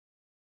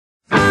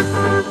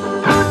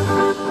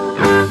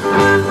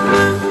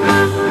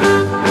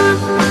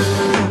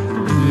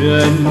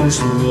说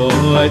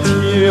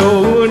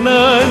就能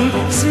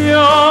笑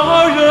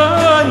人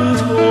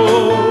愁，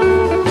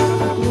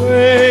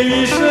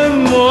为什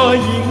么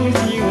阴晴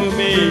美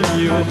酒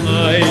还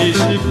是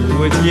不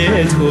解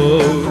愁？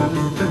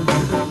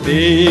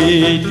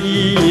泪的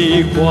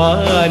幻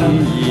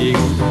影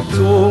总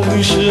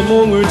是梦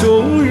中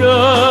人，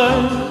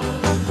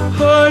何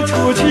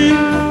处去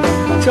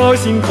找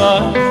寻他？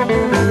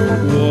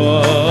我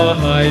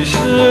还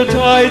是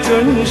在枕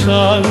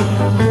上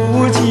苦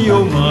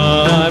酒满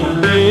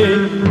杯。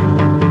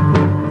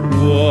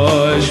我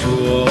说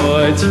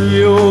就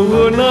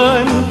能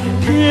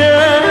添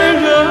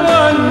人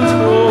愁，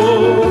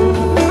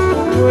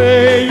为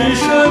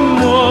什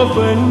么分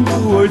不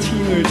清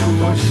楚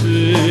是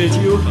酒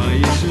还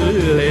是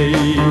泪？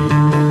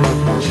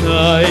拆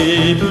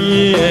遍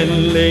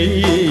泪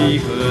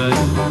痕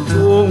总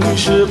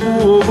是不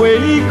会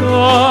干，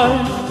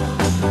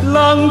让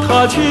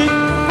它去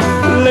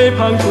泪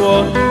滂沱，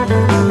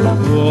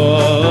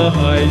我还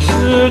是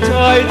在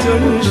枕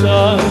上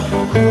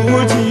苦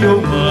酒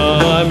满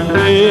杯。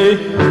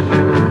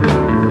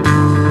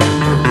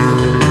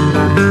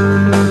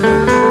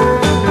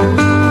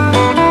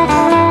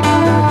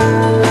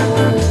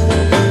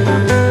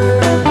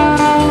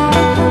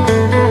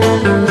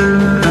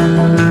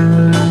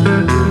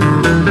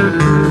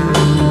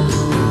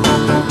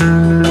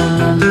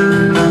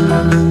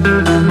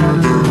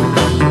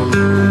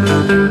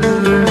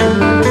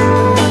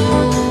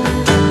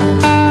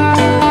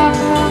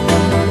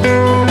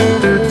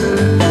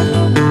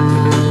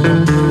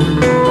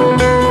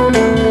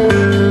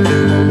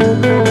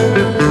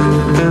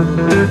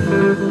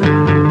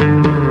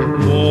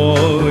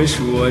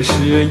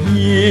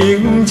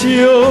饮酒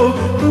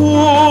不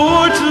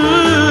知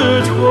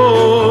愁，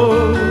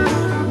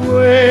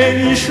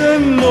为什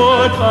么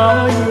它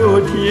有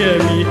甜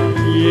蜜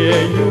也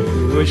有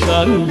不伤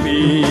悲？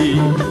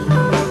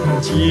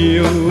酒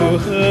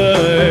和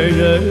人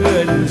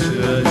生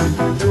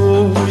总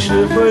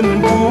是分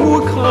不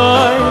开，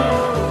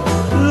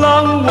让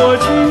我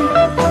去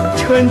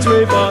沉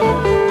醉吧，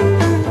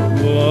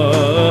我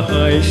还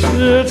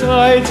是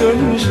在枕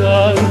上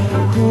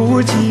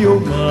苦酒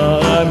满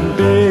杯。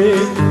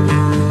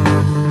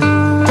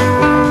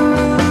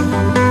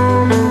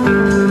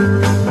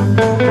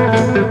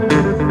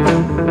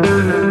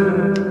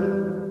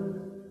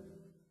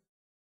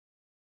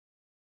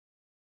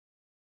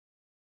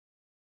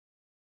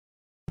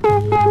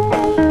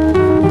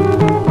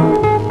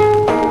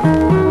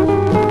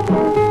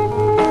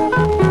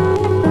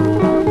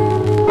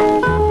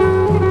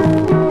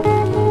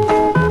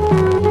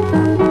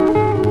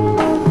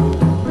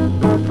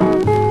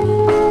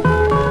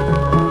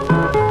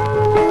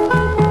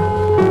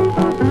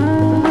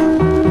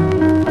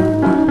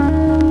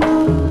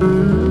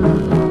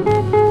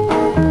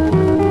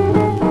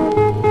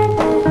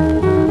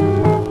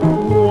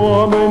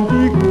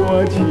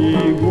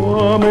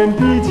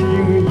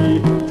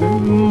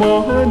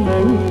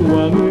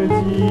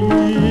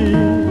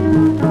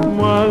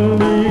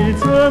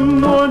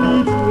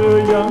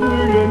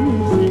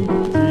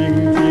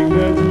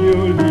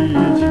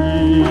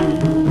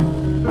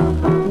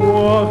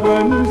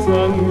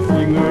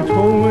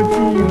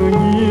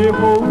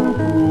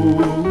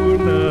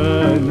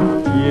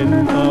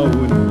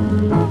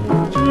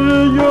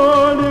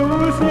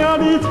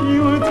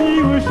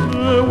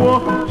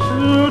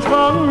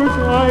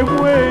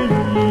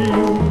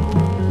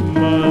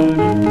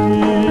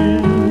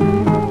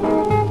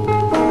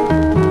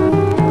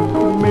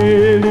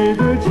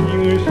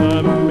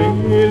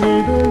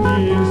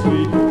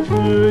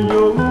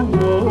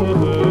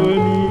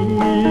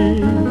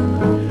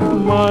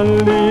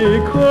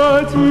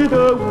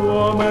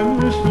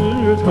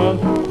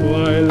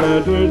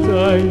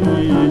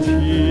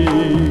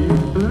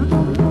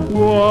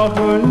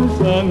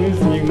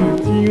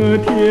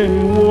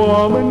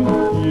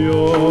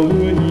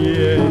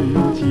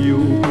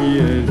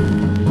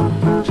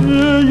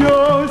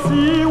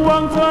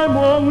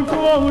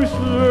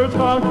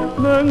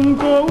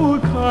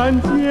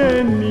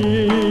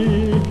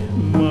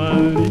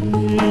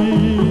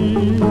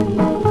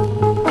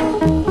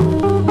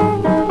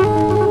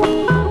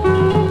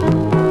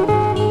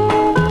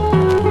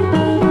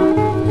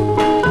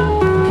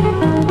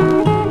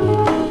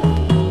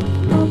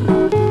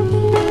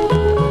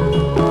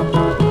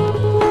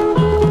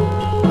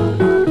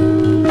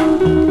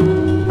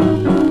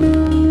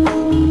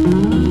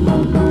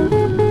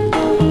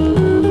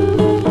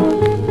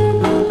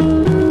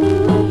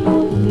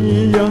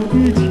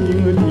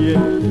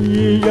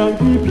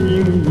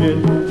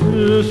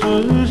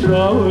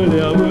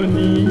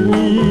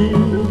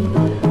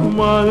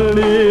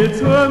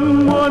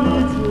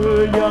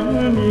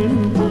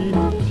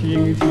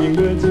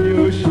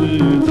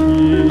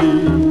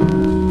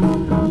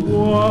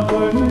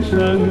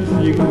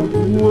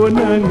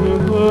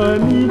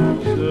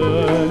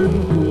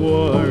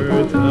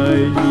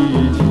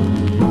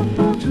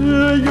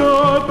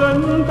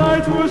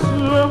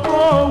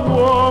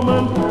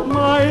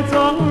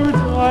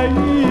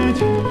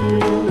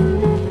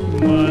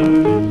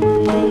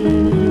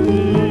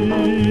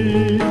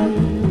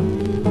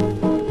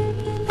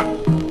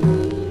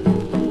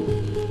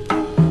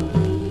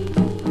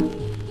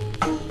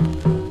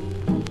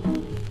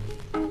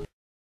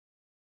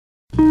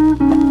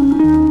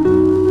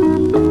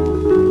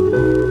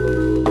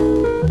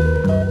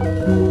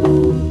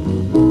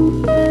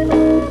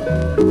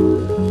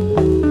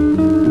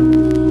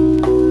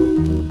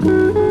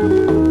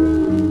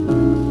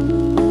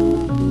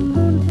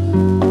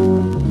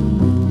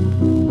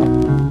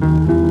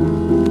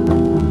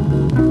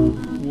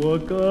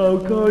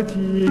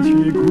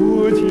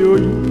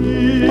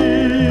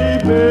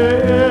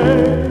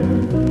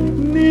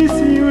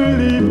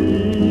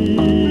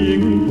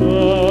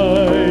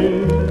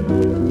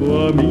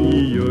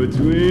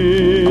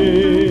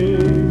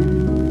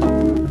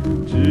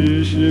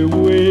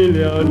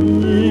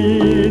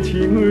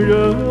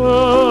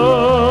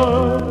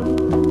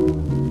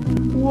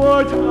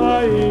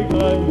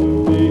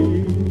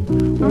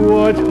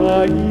我插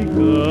一杆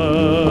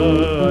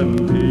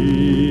杯，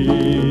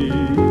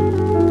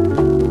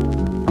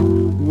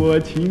我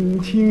轻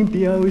轻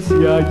掉下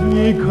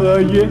一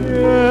颗眼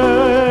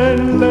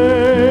泪，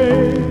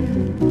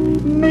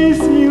你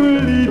心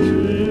里知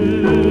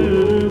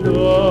道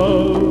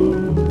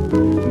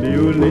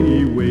流泪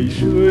为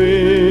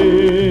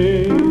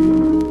谁，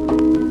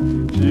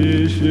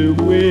只是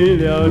为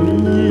了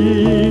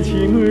你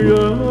情人，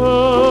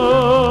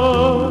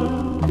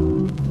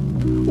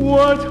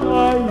我才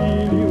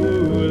流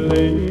泪，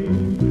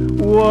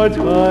我才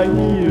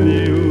流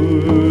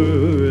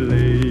泪。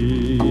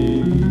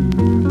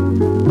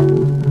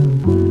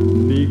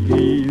你给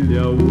了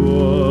我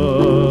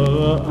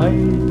爱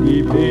的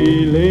蓓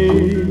蕾，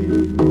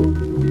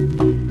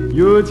又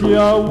叫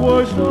我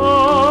尝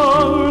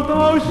到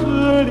失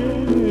恋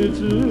滋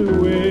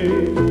味，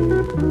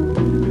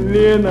恋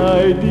爱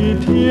的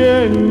甜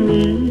蜜，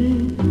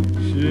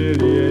失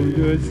恋的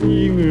心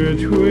儿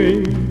吹，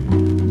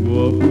我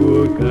不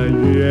敢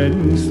言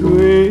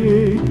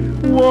碎，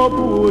我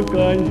不敢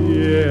言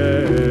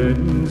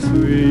碎。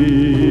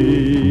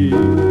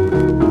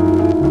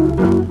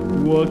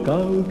我高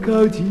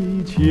高举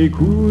起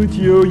苦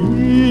酒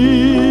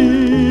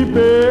一杯，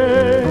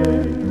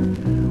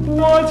我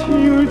轻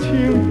轻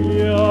掉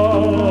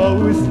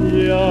下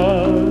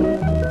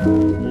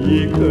一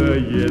颗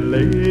眼泪，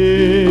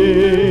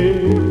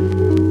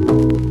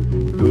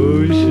都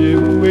是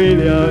为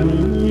了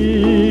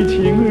你情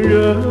人，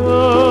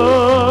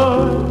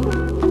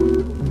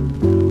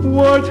我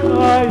才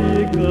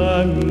干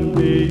杯，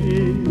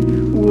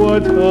我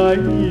才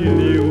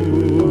流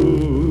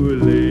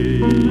泪。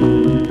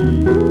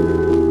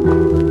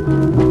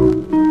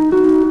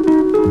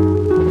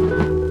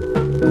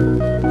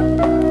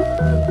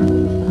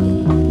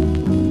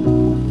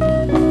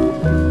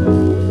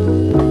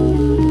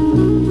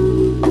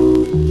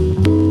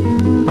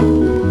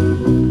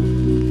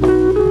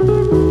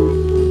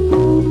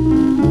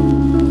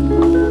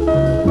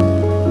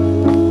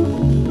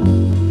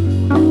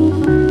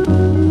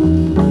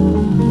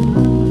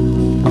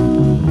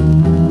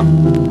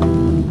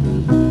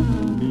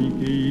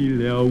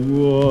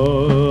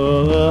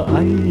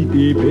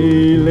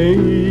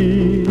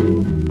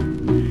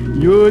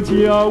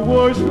叫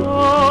我尝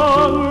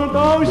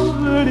到失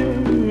恋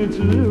滋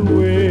味，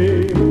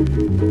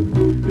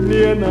恋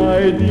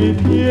爱的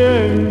甜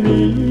蜜，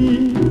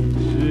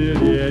失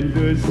恋的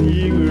心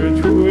儿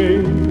吹，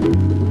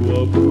我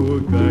不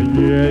敢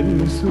言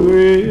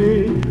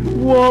碎，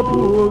我不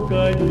敢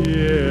言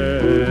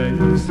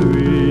碎。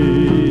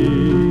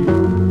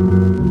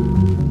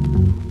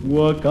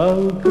我高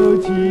高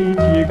举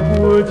起苦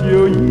酒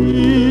一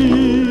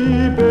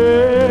杯，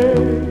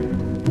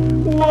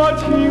我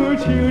轻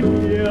轻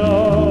掉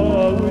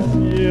下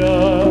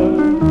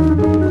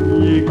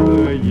一颗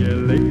眼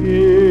泪，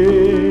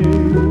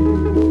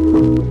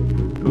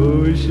都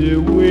是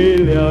为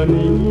了你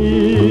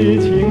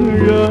情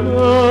人，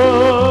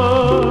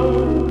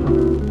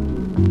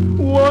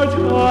我才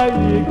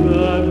干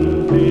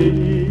杯，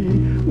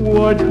我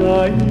才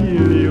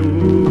流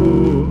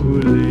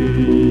泪。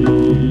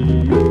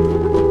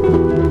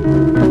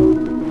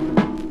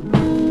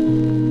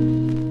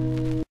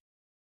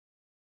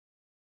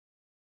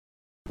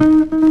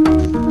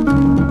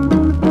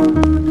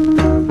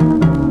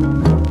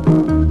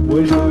我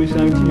手上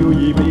酒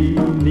一杯，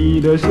你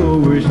的手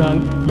上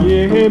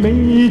也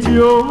美酒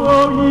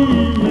一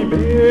杯。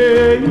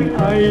哎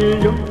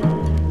呦，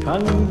畅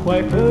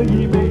快喝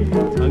一杯，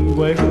畅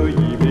快喝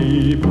一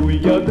杯，不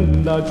要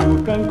等到酒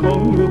干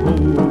空后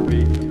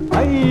悔。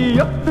哎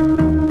呦，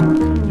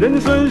人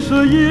生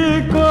是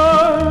一个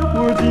不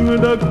尽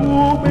的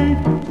苦杯，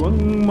装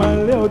满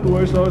了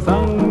多少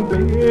伤悲。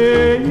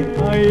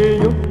哎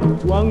呦，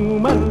装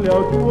满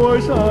了多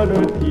少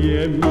的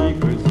甜蜜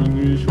和辛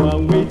酸，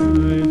为自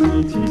己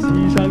去细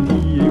赏体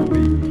味，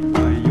还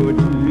有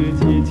自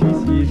己去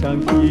细赏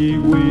体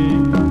味。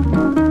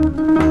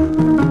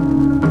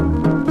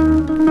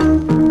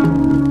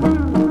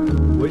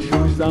我手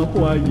上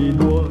花一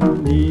朵，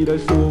你的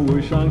手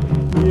上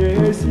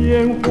也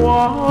鲜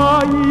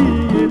花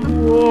一朵。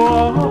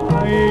哎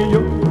呦，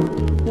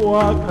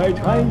花开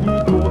采一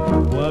朵，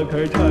花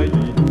开采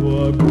一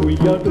朵，不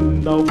要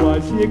等到花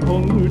谢空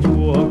错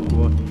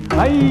过。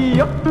哎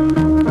呦，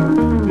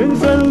人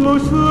生如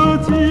四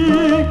季，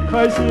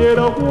开谢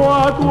的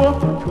花朵，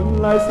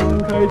春来盛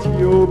开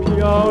秋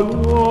飘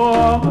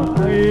落。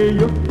哎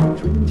呦，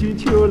春去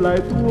秋来，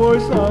多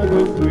少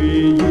个岁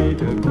月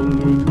的工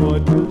作，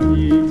自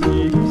己去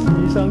细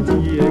赏结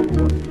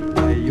果，还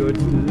有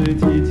自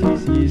己去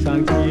细赏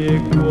结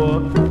果。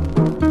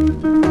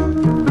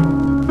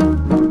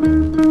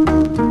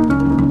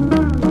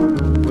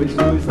我手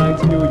上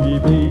酒一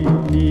杯，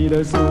你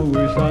的手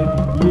上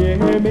也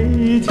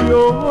美酒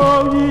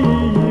一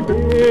杯。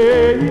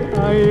哎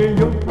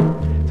呦，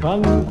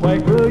畅快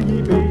喝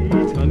一杯，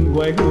畅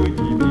快喝一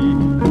杯，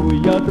不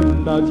要等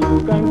到酒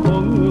干空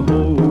后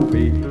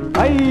悔。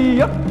哎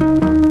呀，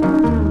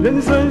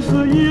人生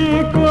是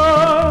一个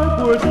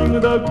多情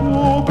的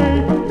苦杯，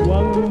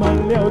装满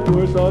了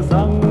多少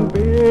伤悲。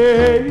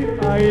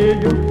哎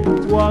又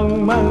装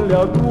满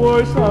了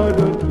多少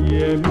的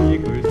甜蜜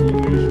和心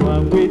酸，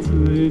为自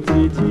己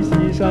去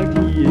欣赏体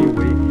味，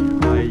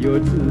还有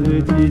自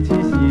己去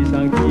欣赏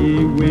体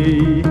味。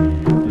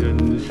人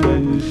生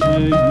是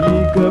一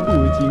个不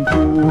尽不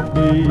悲，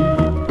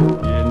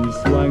甜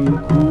酸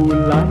苦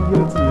辣有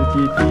自己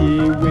体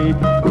味，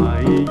爱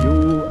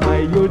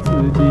有自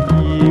己体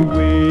味。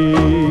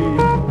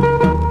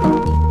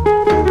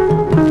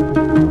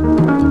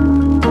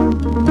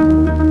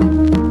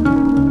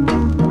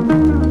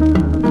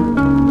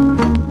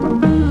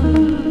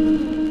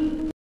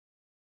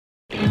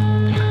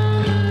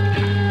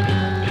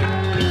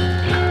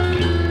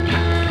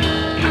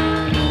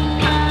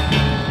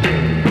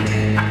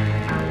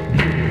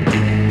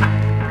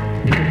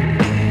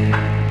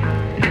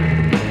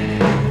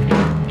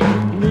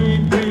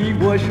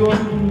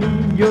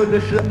有的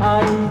是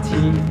爱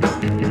情，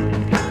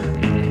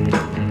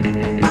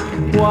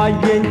花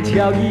言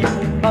巧语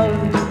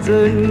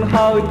真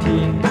好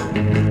听。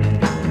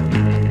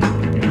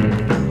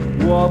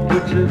我不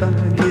知道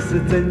你是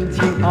真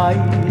情爱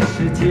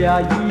是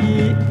假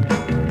意，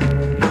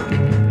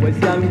我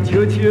想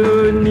求求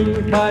你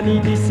把你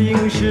的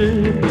心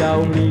事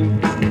表明。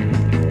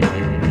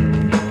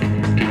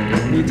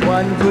你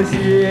穿着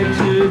鞋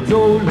子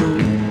走路，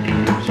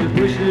是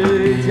不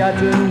是假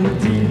正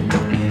经？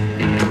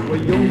我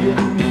永远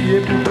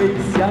也不会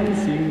相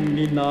信你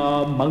那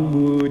盲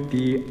目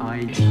的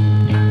爱情。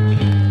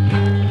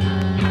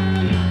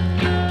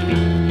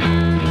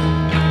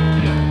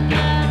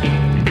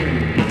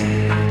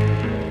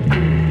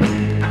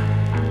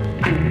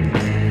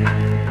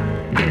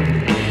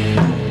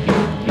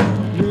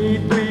你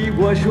对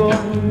我说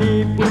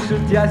你不是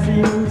假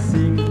惺惺，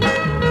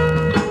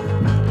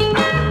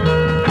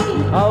你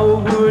毫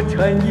无诚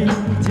意，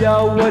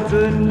叫我怎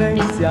能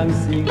相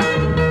信？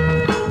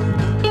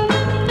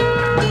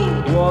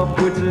我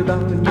不知道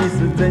你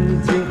是真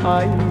情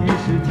还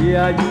是假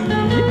意，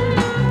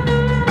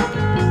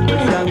我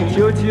想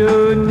求求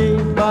你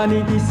把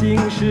你的心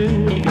事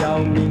表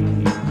明。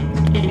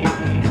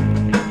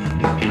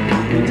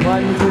你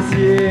穿着鞋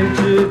子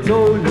走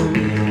路，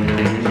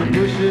是不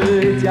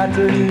是假正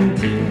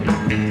经？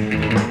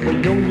我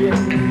永远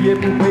也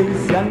不会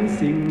相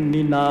信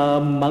你那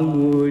盲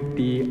目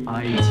的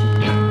爱情。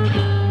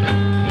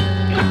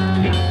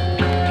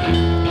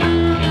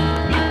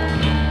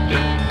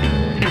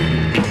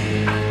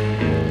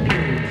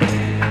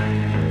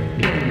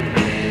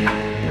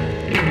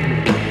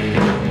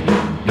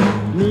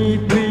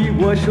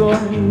我说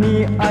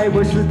你爱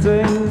我是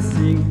真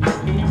心，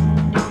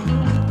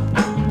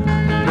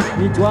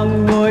你装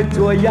模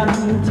作样，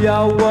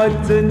叫我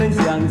怎能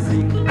相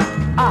信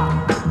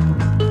啊？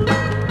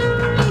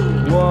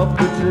我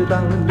不知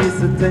道你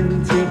是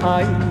真情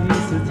还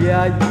是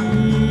假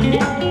意，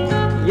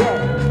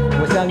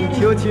我想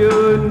求求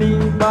你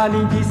把你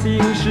的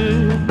心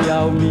事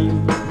表明。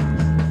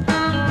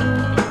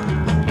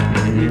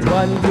你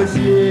穿着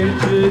鞋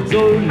子走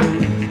路，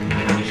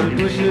是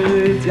不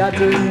是假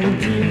正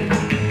经？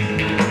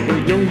我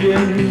永远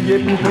也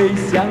不会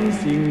相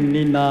信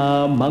你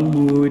那盲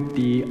目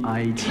的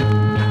爱情。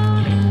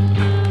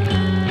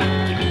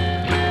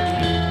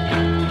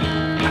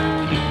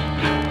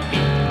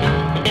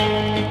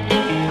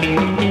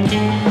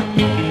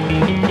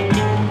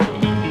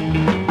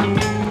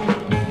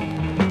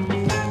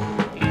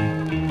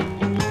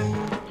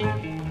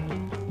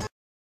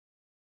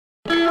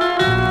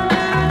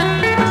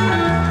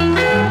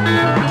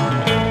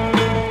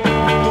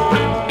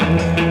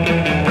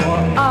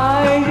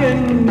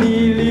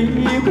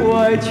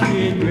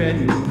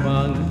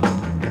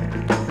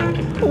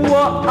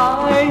我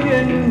爱人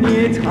你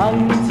常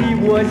记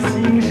我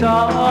心上，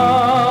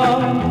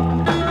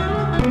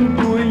不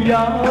要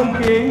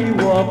给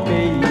我悲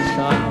伤，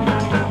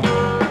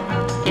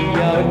要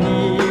你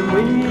回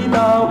到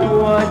我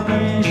的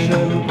身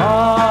旁。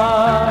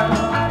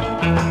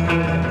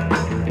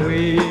回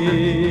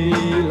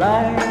来，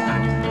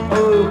哦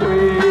回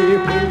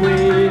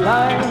来，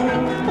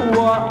我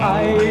爱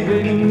人，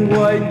我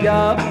要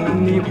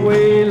你回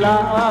来，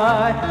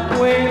回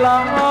来。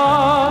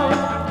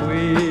回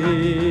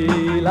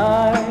来，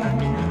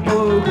哦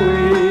回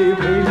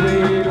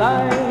来，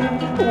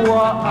我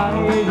爱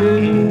人，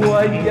我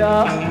要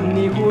你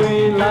回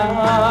来。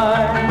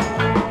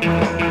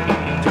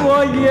昨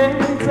夜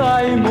在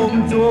梦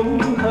中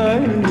和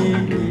你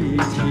一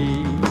起，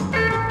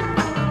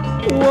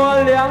我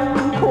俩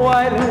快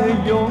乐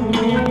永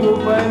不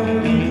分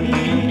离。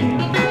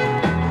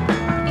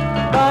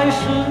但是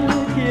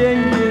天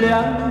一亮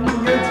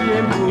又见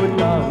不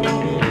到你，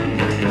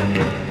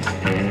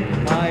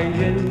爱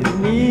人，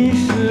你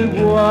使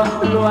我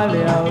乱了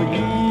意。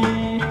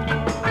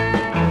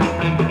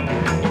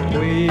回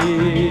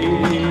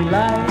来，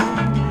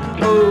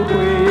哦回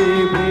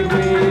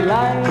来，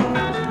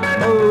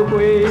哦回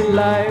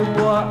来，我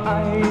爱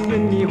人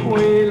你回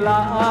来，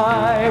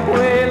回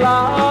来，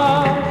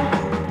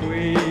回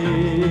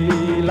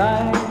来，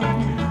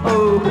哦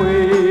回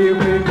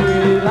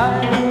来，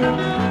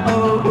哦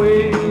回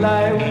来，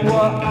我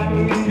爱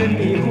人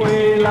你回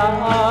来。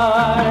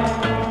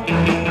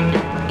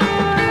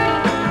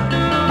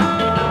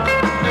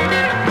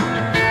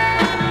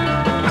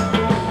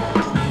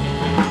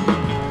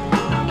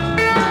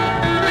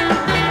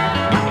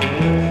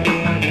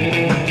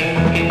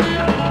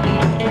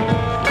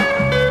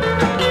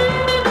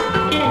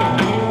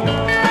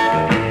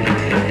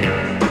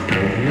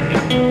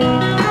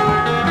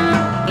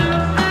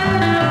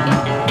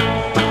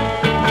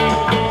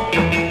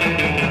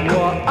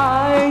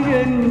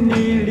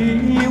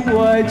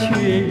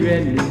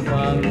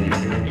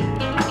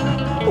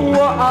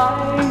我爱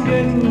人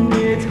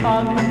也常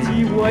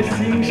记我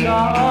心上，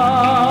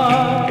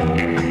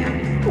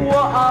我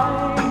爱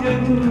人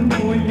不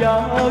要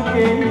给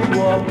我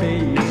悲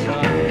伤，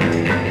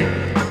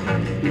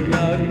要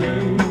你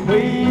回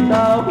到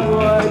我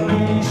的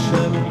身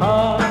旁，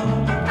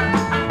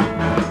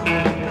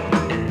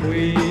回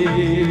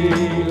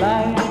来，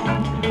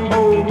哦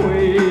回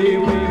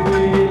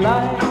来，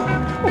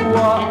我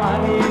爱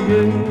人，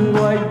我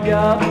要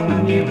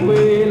你回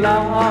来，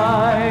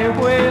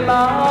回来。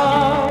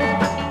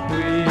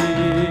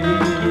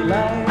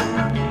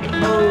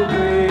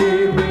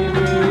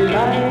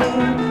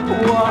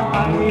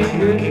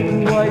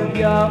我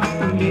要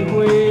你回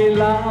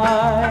来，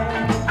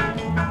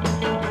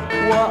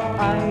我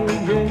爱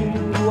人，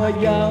我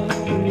要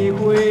你回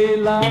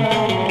来。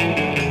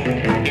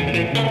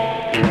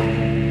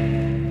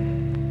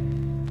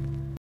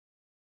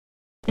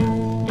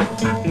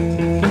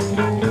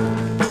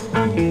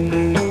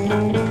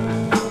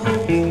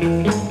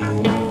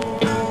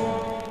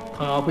他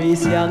会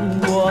像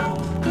我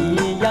一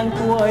样多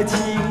情，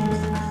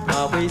他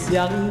会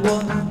像我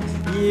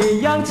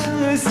一样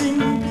痴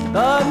心，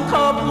但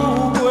他不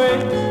会，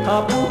他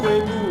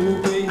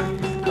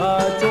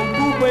总不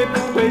会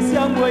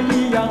像我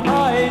一样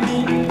爱你。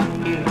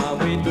他会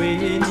对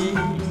你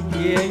甜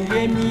言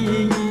蜜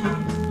语，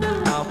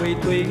他会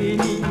对你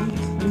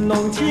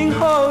浓情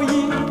厚意，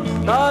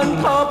但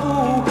他不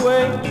会，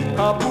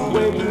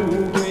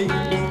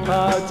他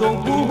总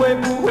不会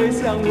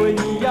像我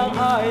一样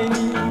爱你。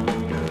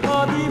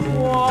他的话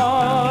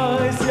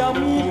像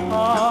蜜糖，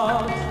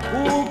不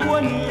过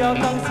你要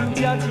当心加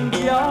情加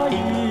意。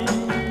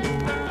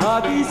他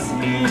的心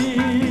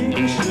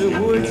是无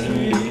情，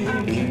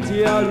假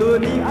如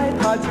你爱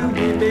他，就一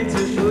辈子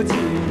受情。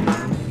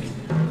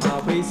他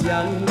会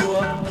像我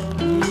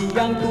一样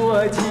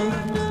多情，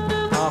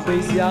他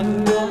会像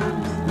我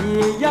一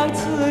样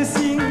痴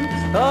心，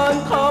但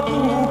他不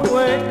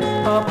会，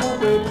他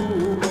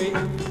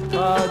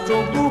总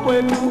不会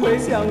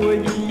像我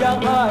一样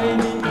爱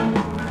你。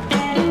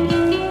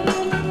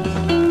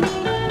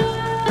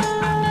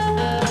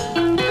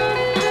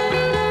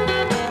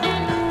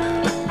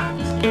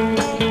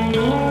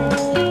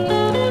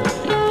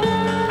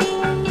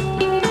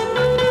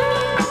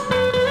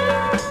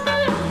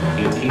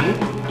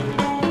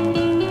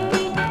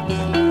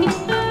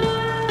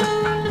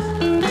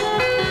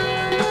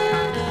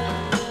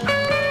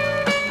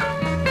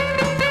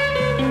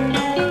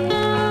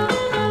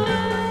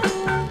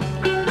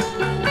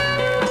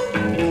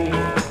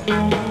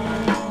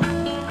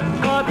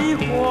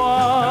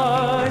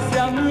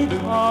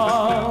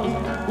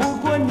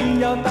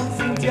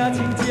加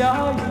情加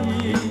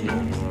意，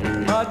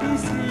他的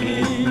心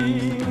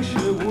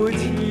是无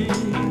情，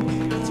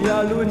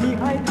假如你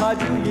爱他，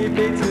就一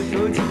辈子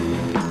受情。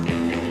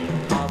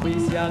他会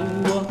像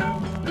我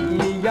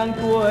一样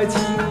多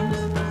情，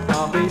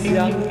他会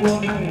像我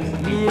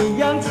一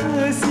样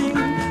痴心，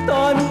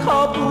但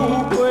他不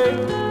会，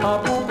他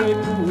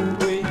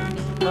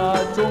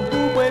总不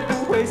会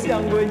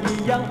像我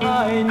一样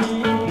爱你。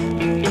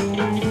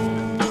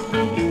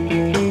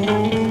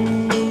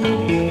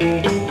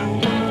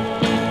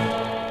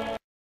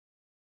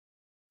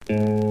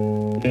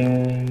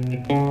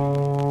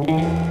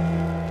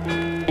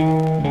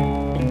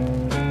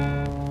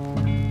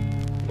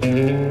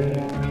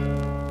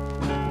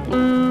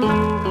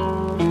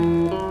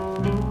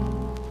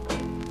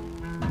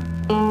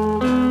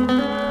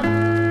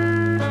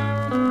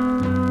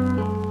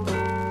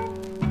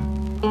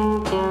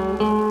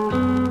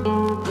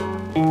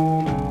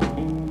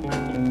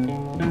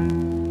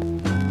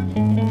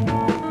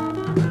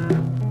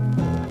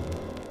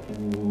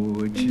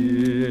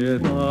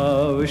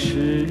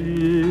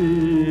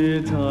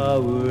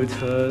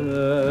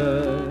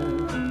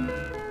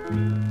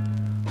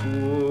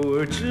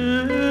不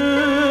知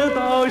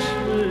道是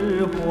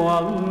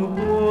黄昏，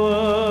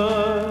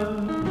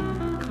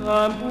看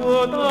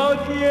不到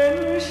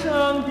天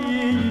上的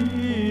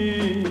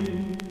云，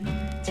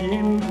见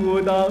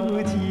不到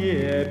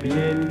街边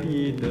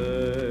的灯，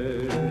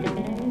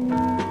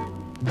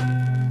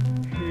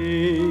黑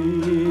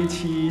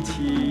漆漆，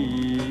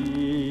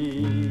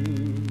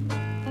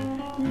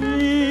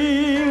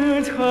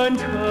阴沉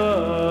沉。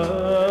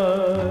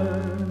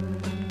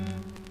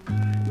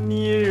你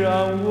让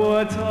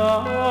我在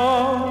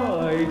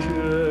这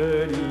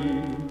里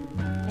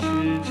痴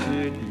痴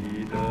地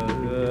等，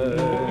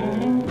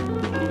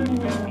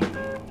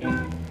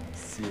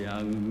想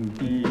的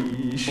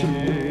是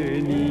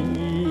你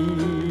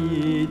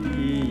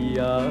的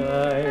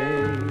爱，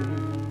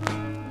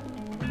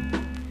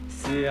想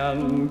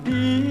的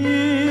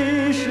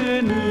是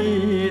你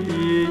的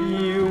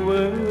吻，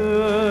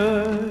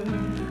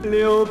流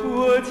不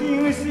尽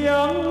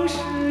相思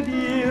的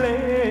泪，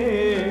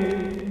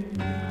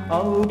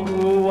熬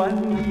不完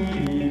离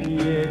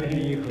别的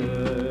恨，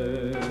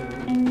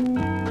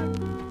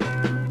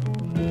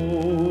梦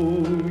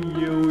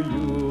悠悠，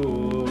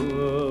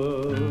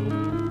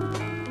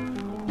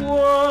昏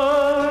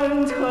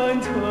沉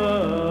沉。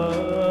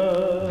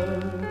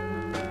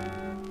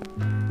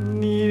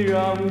你让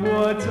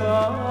我在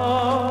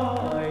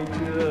这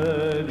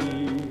里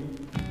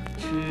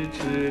痴痴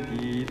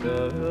地等，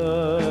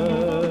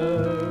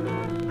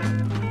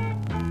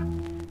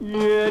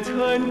也曾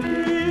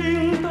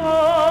听到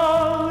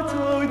走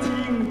近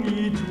的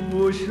钟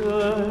声，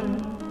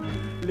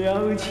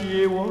撩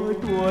起我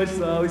多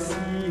少兴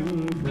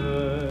奋，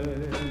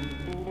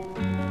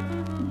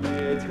也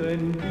曾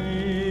低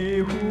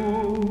呼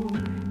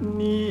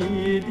你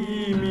的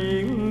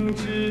名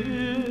字，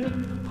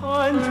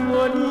盼着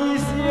你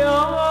向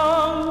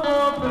我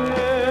飞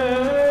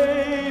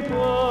奔，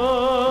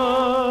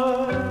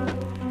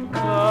看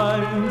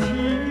清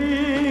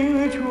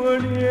楚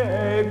掠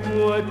过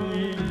的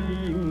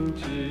影子，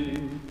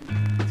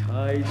才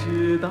知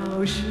道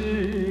是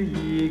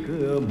一个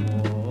陌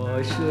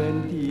生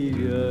的人。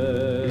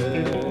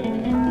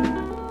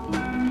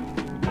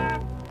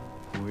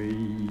会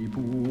不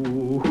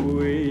会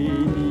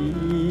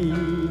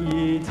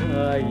你再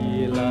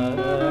来？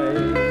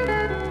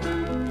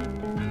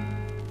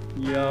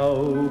要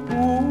不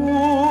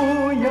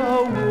要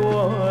我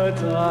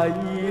再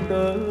等？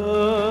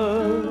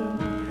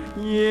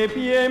也偏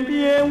偏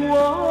我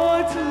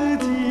自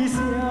己想，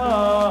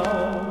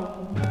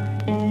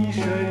一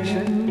声声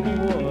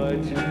我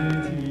自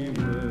己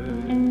问，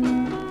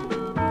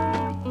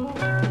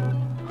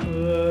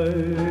恨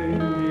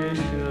越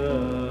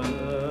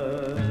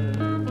深，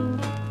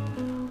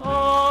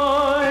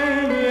爱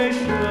越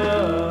深，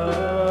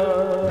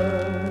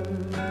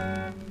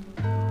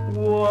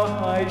我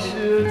还是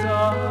在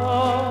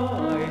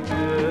这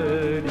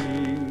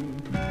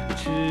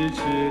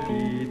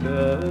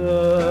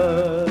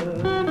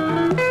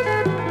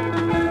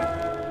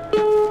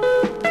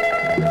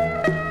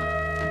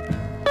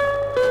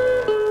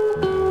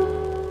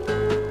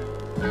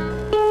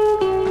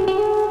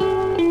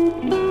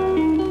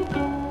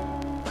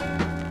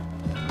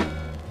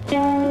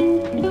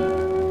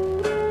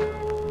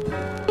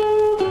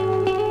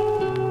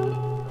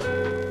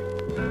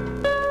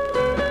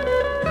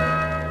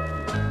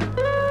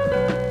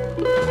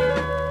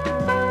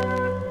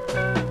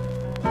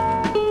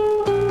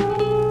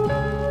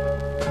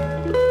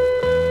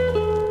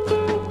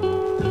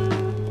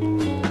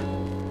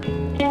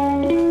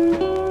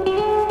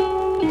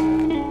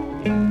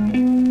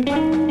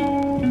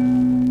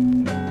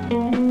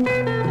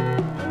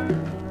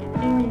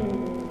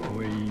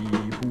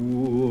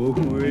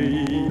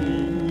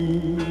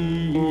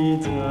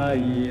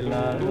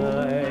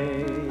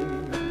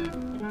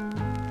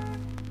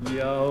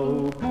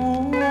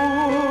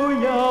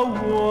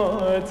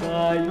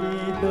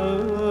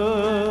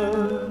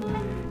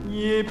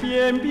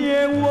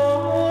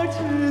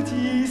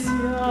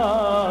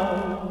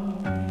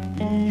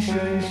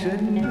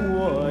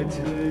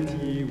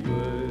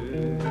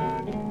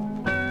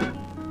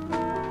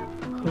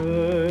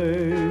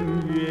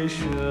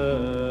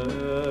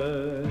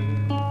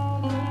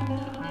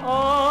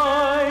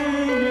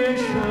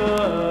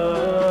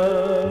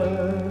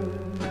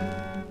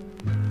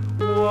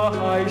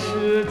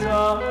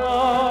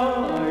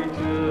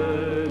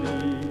里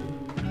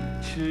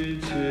痴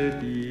痴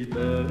地等。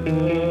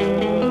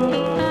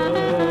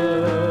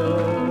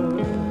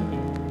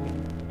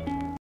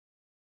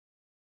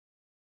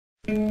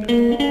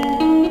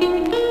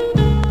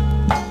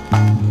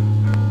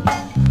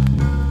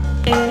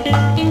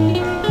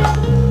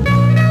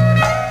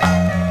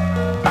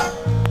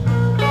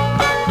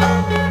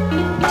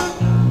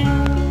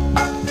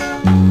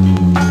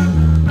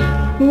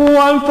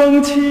晚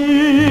风起，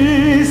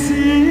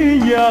夕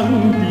阳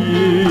的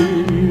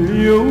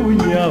柳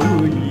摇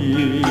曳，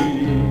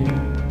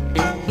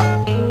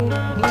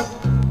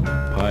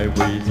徘徊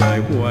在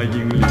花影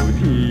柳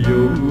堤，有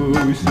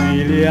谁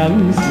两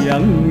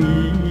相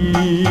依？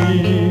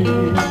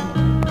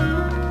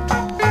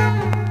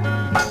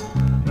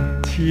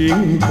晴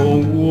空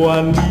万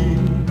里，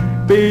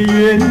北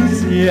雁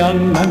向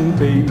南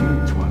飞，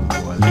穿过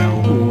了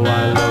花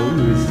楼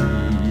西。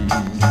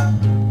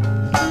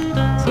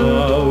早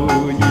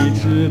已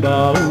知道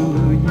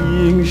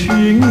应讯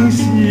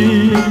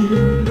息，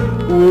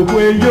不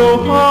会有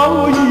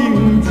好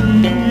印记。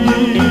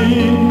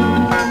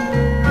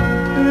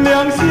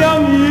两相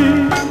依，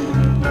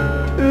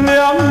两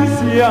相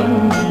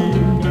依，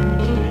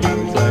只有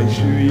在睡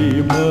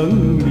梦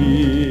里。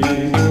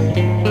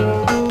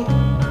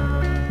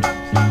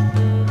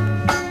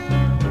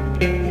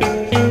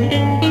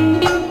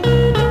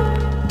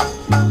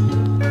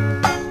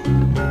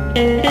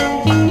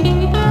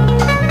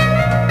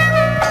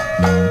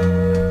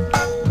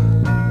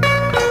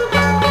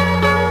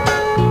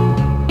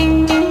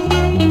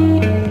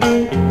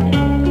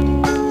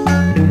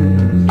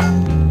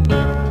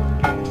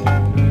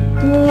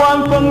晚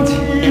风起，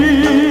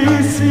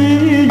夕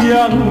阳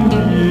的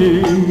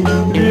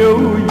柳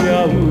摇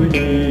曳，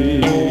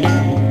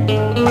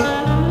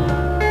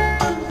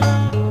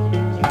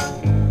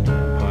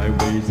徘徊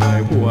在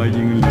花影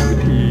柳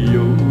堤，有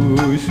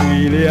谁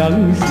两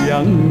相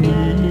依？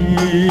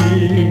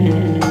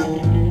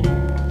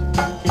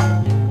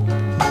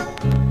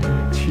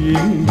晴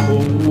空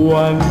万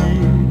里，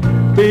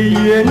北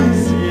雁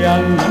向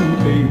南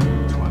飞，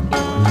穿过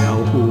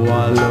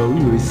花楼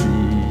西，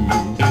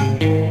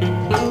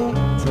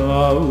早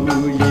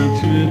已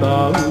知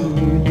道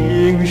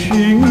应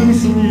讯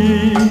息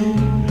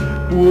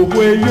不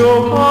会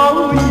有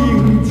好印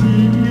记。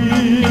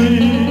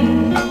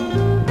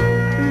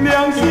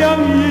两相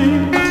依，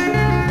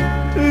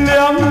两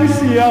相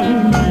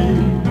依，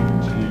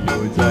只有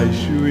在睡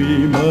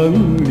梦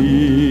里，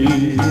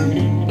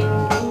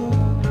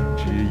只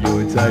有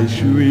在睡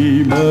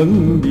梦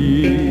里，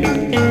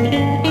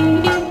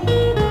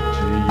只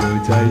有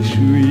在睡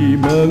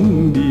梦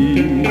里。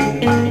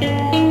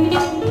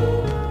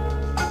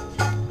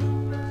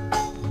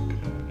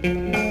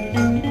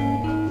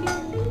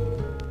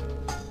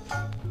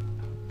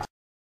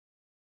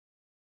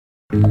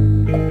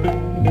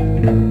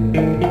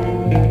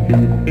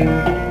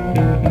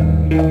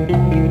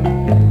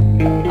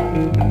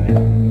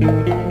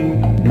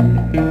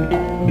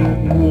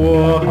我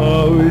好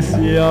像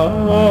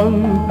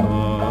大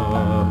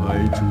海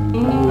中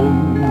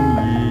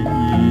一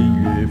叶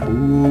浮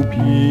萍，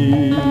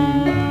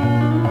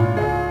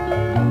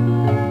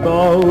到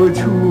处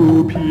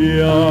漂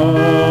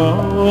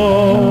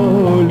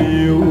流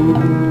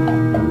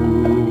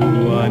不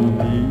安定。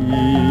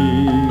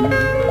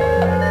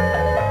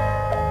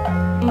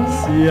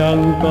想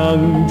当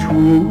初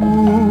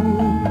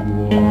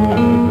我和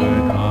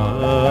他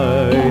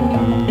定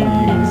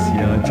下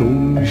终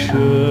身，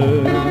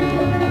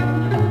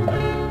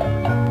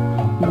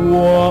我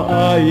爱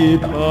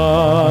他，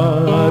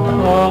他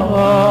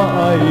爱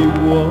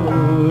我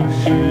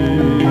是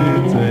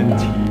真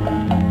情，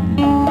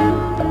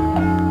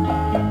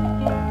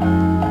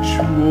说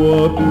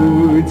不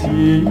尽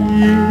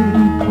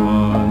看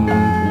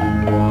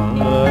不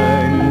完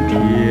田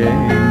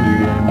园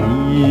蜜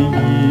意，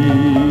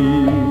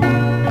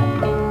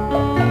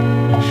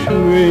谁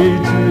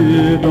知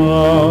道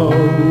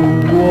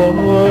我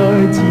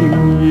今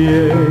夜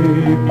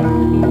孤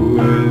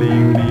零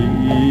零，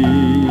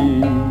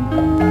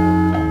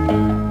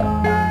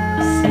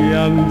想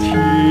起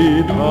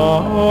他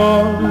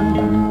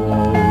我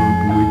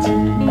不禁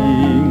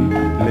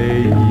泪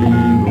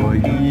落一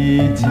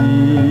襟，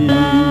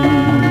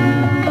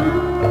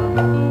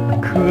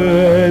可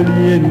怜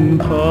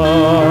他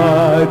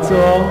早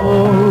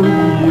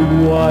已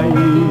外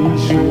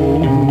送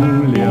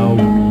了命。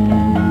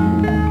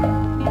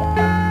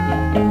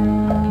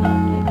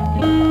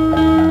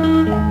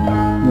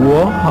我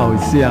好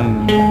像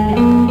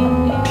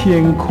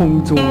天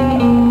空中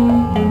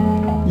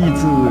一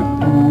只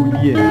孤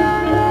雁，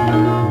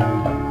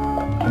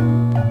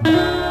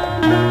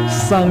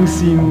伤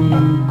心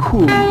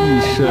哭一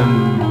声，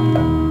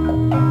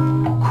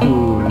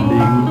哭伶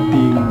仃。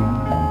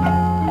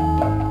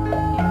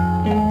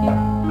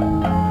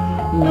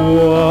我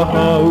好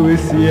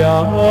像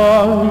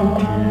天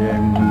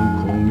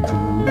空中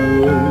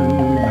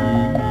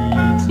一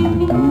只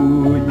孤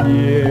雁，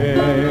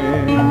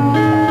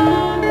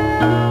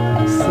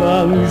伤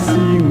心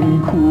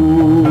哭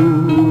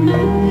一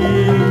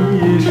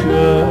声，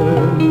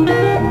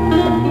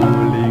哭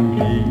伶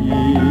仃，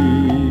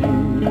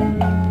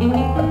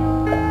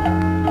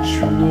说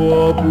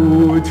不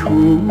出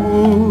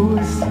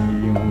心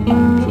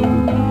中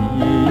的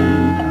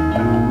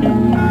无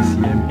限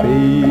悲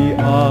哀。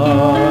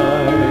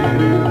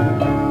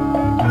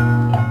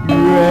愿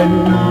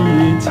一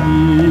骑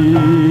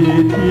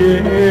天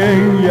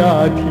涯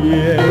天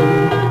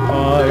海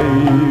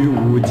无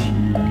情，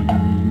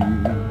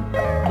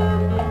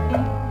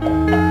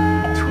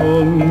从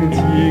今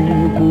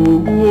后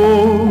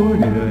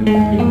人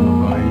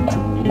海中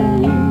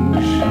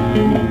是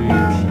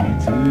题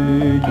之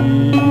一，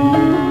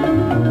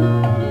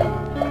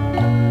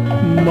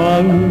茫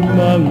茫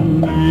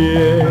夜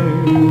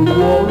我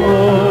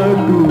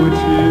独自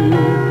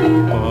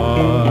把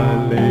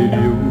泪流，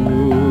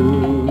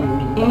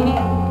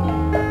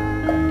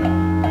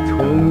从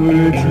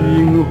今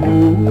后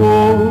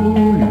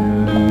人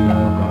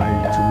海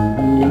中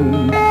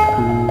度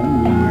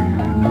日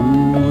如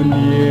年，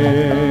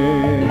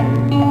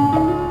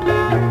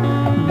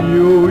悠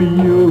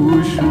悠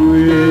水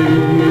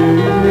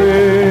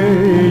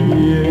也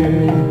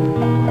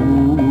不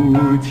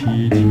凄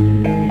清。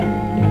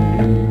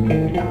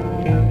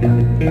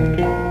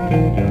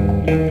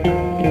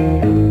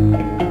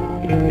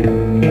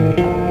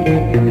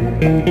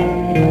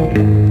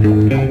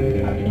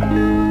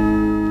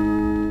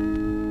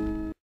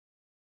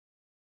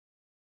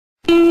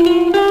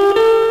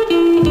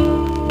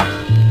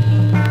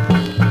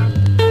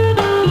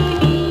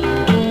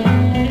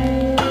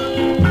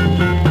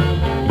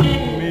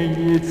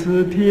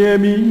甜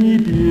蜜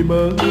的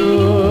梦，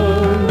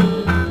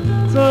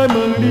在梦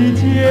里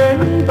见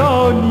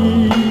到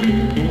你，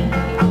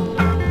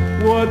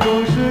我总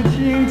是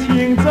轻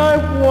轻在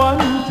唤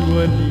着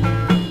你，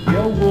要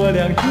我俩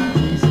紧紧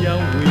相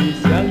偎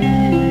相依。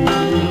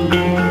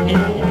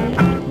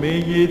每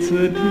一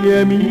次甜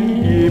蜜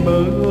的梦，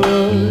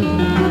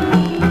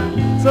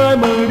在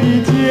梦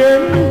里见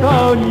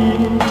到你，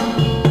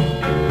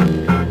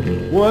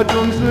我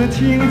总是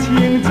轻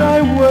轻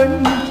在吻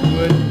着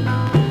你，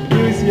留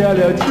下了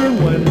千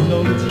万浓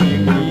情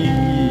蜜意。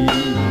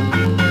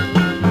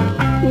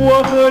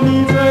我和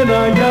你在那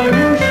杨柳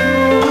树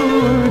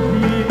底，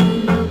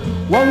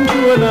望着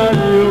那流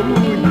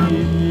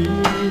年，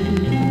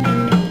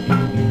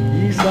一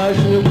霎时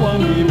光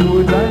已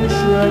不再深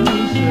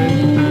深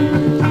地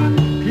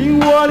听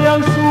我俩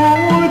诉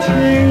情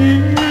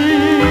意。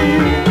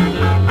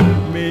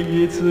每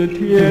一次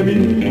甜蜜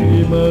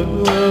的梦，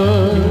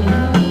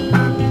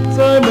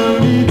在梦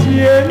里见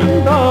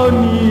到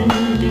你，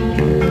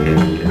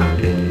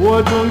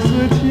我总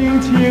是轻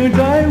轻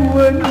在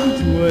吻着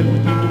你，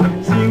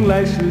醒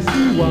来时希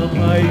望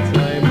还在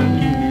梦里。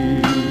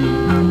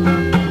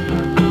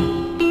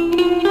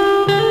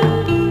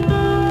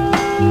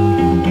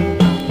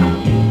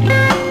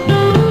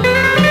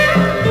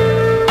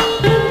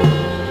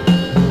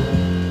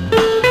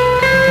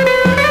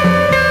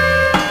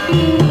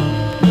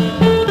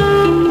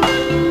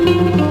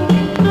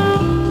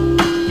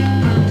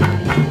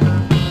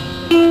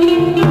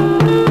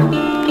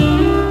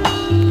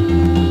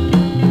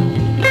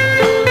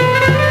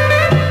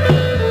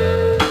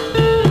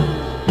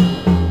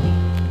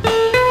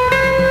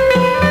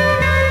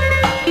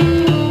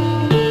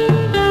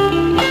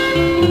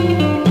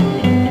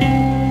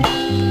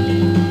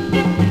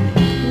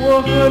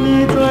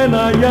你在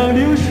那杨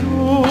柳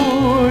树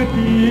底，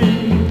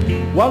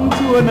望着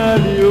那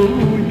流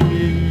年，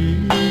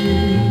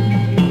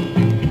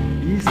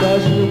一霎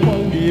时光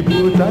里不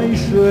再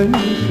深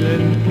深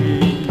地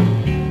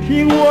听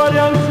我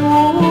俩诉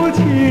情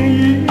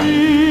意。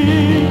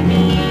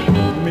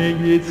每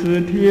一次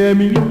甜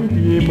蜜的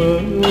梦，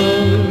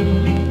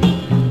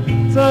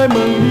在梦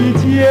里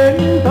见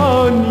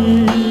到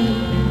你，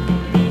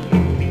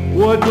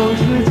我总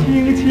是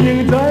轻轻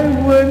在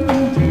吻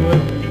着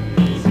你，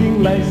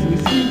醒来时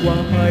希望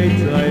还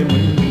在梦里。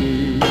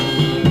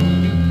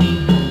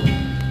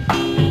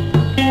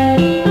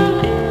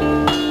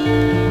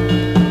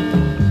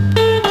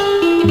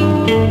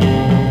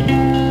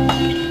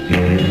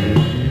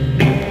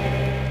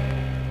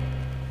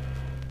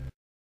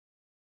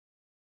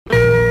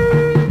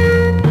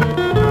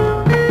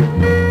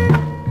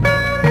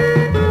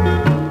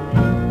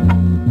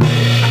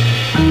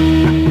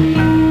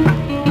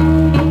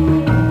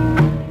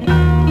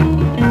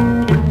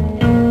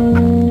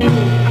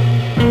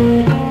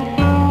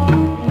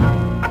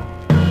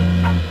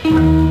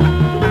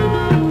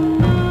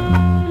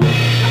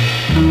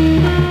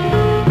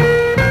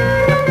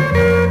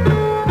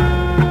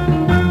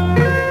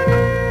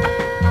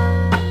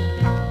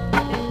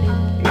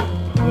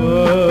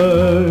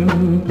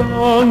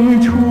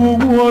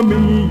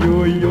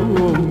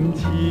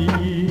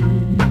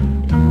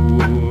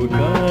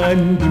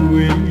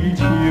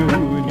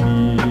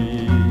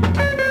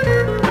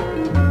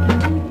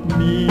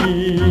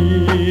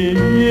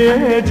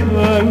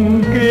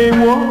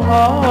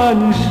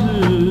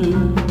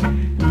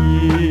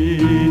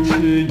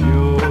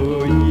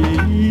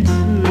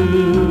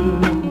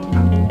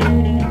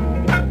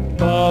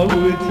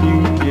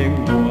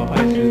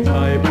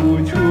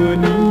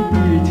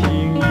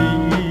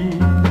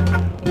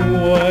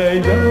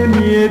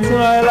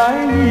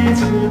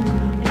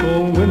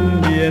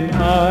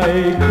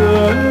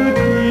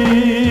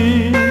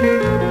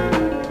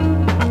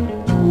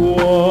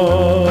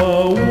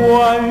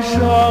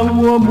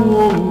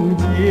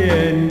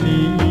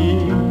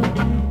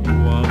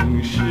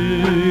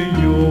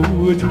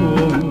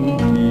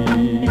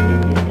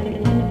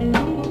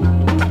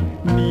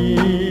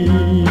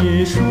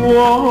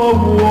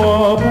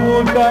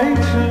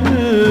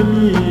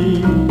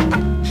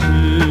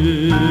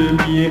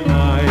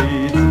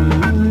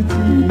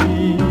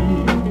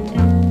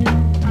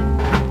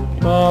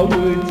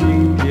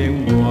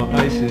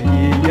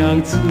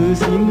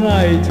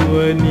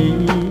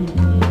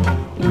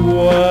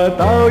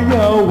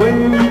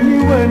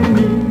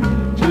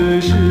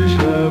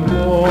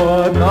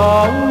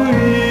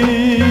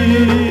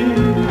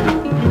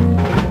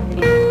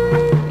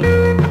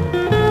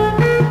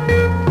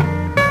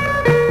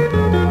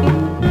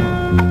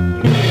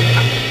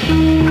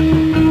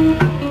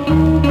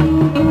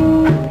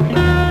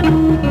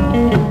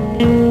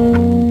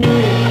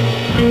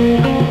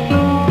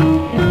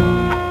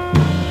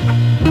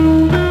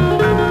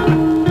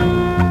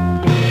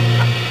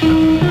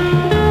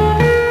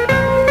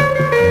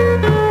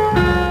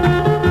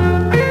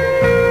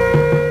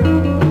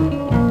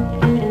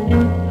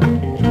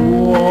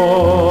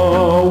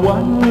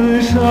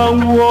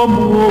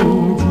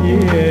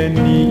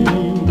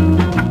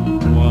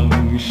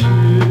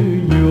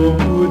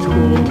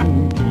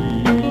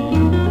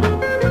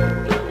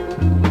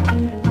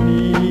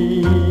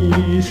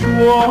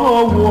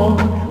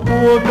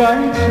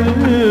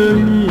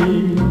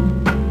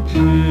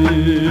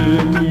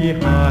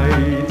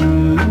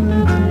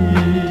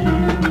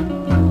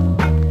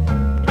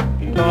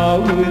到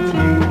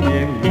今